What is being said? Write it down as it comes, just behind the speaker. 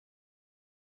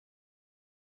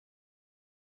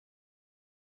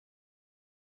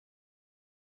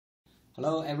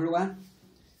Hello everyone.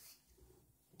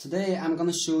 Today I'm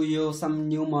going to show you some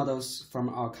new models from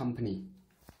our company.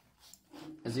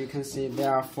 As you can see,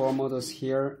 there are 4 models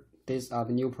here. These are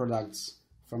the new products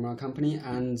from our company,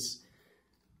 and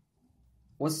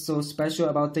what's so special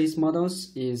about these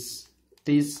models is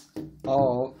these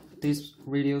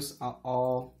radios are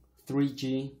all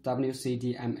 3G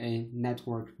WCDMA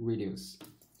network radios.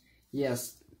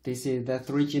 Yes, this is the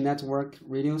 3G network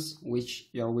radios which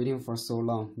you're waiting for so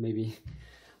long, maybe.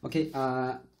 Okay,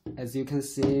 as you can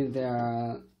see, there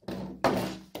are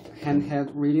handheld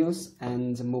radios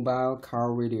and mobile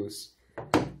car radios.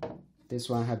 This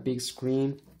one has big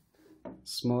screen,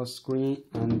 small screen,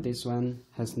 and this one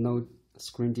has no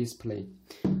screen display.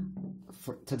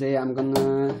 For today,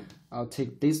 I'll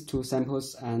take these 2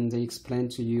 samples and explain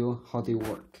to you how they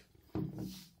work.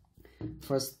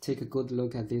 First, take a good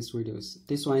look at these radios.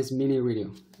 This one is mini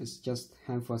radio. It's just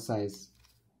handful size.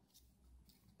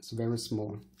 It's very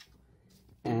small.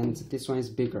 And this one is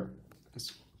bigger.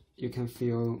 You can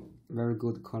feel very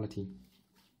good quality.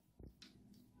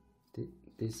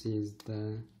 This is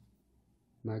the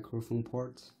microphone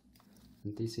port,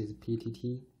 and this is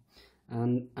PTT.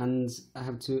 And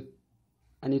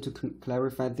I need to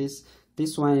clarify this.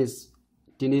 This one is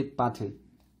delete button.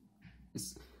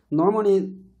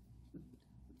 Normally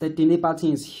the delete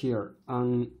button is here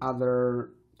on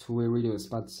other two-way radios,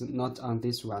 but not on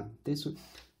this one.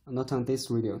 Not on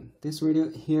this radio. This radio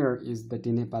here is the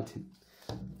delete button.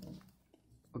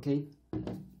 Okay.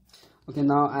 Okay,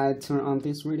 now I turn on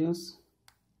these radios.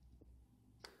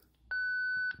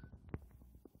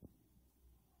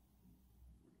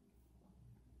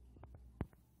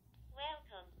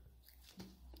 Welcome.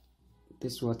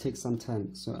 This will take some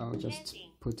time, so I'll just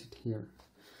put it here.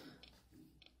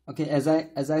 Okay, as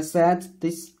I said,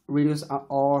 these radios are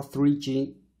all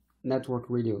 3G network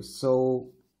radios.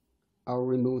 So I'll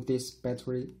remove this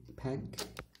battery pack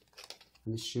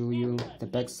and show you the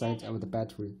back side of the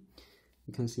battery.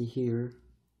 You can see here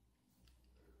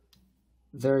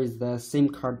there is the SIM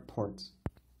card port.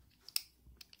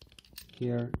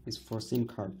 Here is for SIM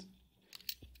card.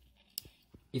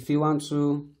 If you want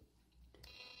to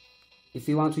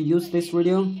use this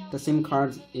radio, the SIM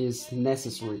card is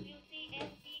necessary.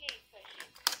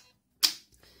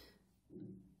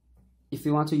 If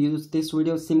you want to use this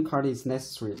radio, SIM card is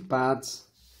necessary, but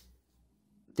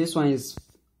this one is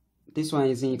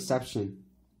an exception.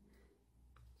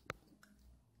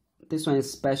 This one is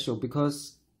special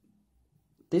because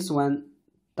this one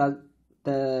the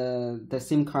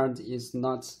SIM card is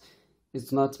not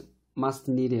must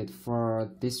needed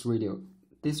for this radio.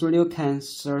 This radio can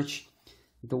search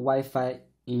the Wi-Fi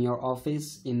in your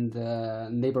office, in the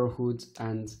neighborhood,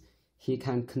 and it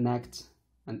can connect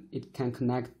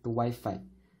the Wi-Fi.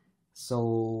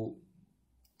 So,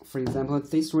 for example,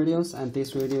 these radios and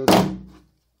these radios,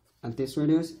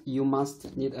 you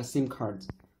must need a SIM card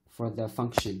for the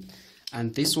function.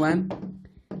 And this one,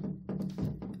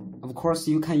 of course,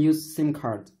 you can use SIM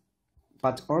card,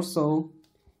 but also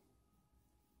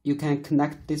you can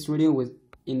connect this radio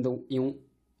in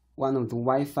one of the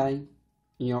Wi-Fi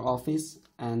in your office,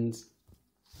 and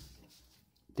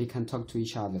they can talk to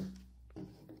each other.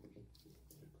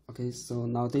 Okay, so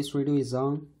now this radio is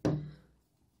on.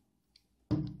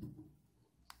 Menu.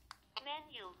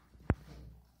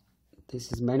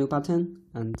 This is menu button,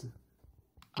 and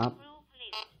up,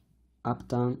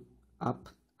 down, up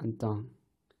and down.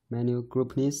 Menu,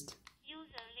 group list,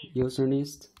 user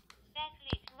list.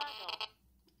 Backlit model.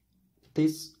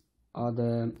 These are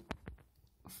the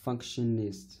function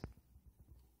list.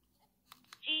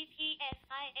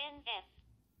 GPSINF.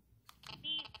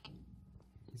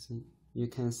 You see, you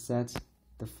can set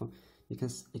the you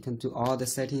can do all the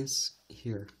settings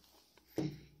here.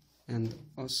 And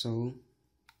also,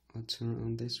 I'll turn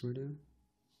on this radio.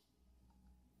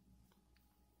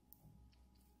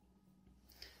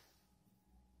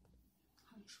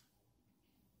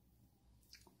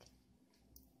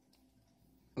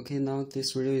 Okay, now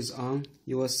this radio is on.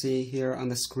 You will see here on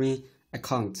the screen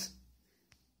account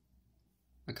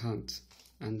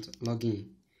and login.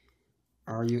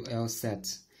 RUL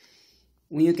set.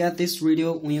 When you get this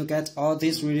radio, when you get all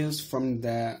these radios from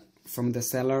the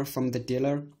seller, from the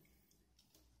dealer,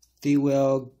 they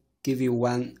will give you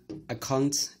one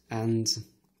account and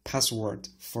password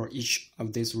for each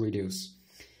of these radios.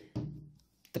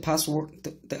 The password,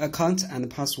 the account and the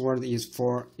password is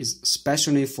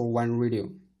especially for one radio.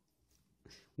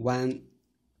 One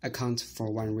account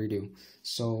for one radio.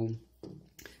 So,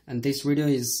 and this radio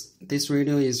is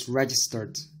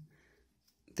registered.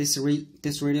 This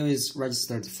radio is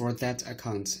registered for that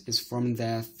account. It's from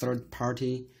the third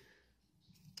party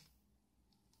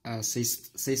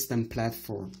system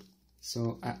platform.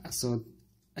 So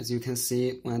as you can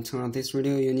see, when I turn on this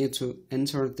radio, you need to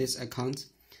enter this account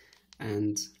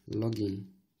and log in.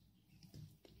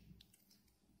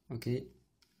 Okay.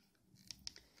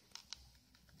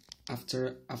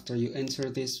 After you enter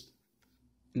this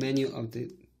menu of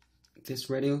this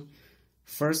radio,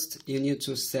 first you need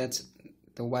to set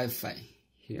the Wi-Fi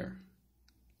here.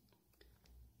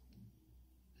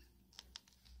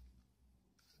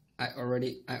 I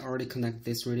already connect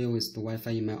this radio with the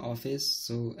Wi-Fi in my office,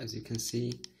 so as you can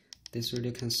see, this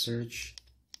radio can search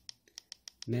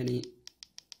many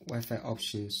Wi-Fi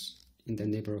options in the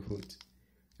neighborhood.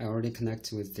 I already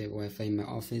connect with the Wi-Fi in my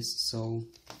office, so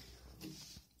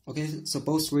okay, so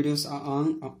both radios are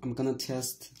on. I'm gonna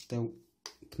test the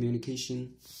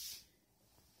communication.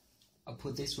 I'll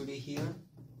put this radio here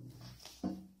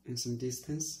in some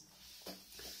distance.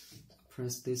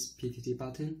 Press this PTT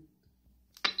button.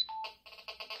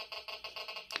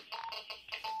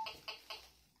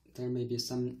 There may be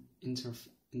some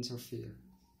interfere.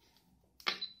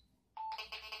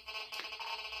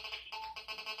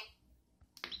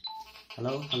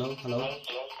 Hello.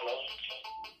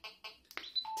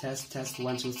 Test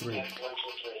 1 2 3.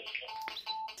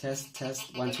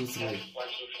 Test 1 2 3.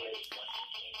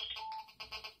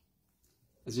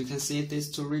 As you can see, these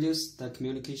two radios that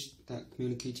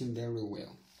communicating very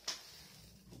well.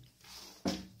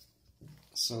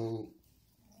 So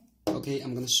okay,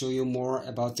 I'm gonna show you more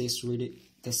about this radio,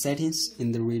 the settings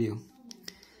in the radio.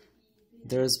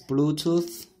 There's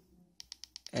Bluetooth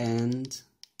and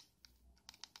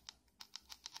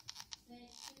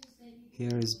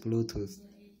here is Bluetooth.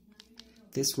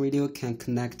 This radio can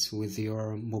connect with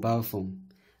your mobile phone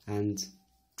and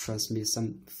transmit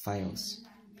some files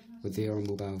with your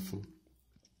mobile phone.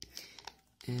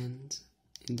 And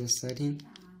in the setting,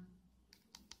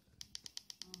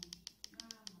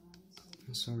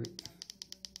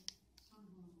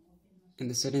 in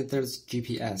the setting there's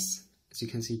GPS. As you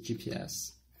can see,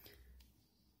 GPS.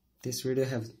 This radio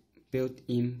have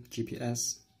built-in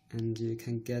GPS, and you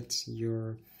can get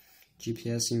your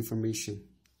GPS information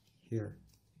here.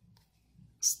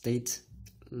 State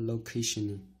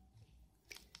locationing.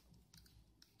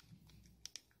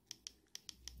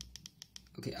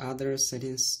 Okay, other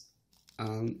settings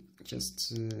are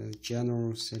just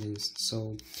general settings.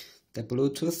 So the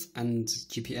Bluetooth and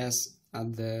GPS are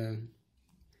the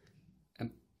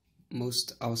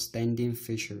most outstanding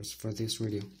features for this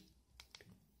radio.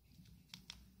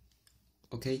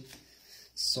 Okay,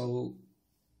 so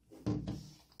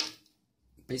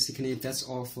basically that's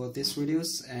all for this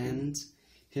radios, and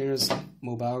here's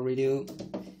mobile radio,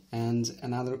 and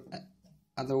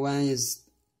other one is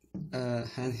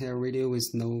handheld radio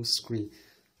with no screen.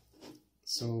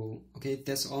 So okay,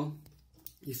 that's all.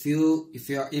 If you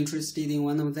are interested in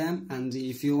one of them, and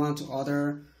if you want to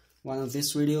order one of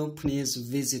this radio, please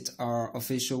visit our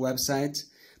official website.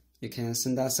 You can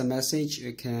send us a message,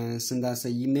 you can send us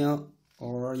an email,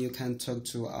 or you can talk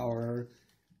to our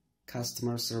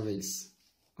customer service.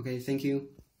 Okay, thank you.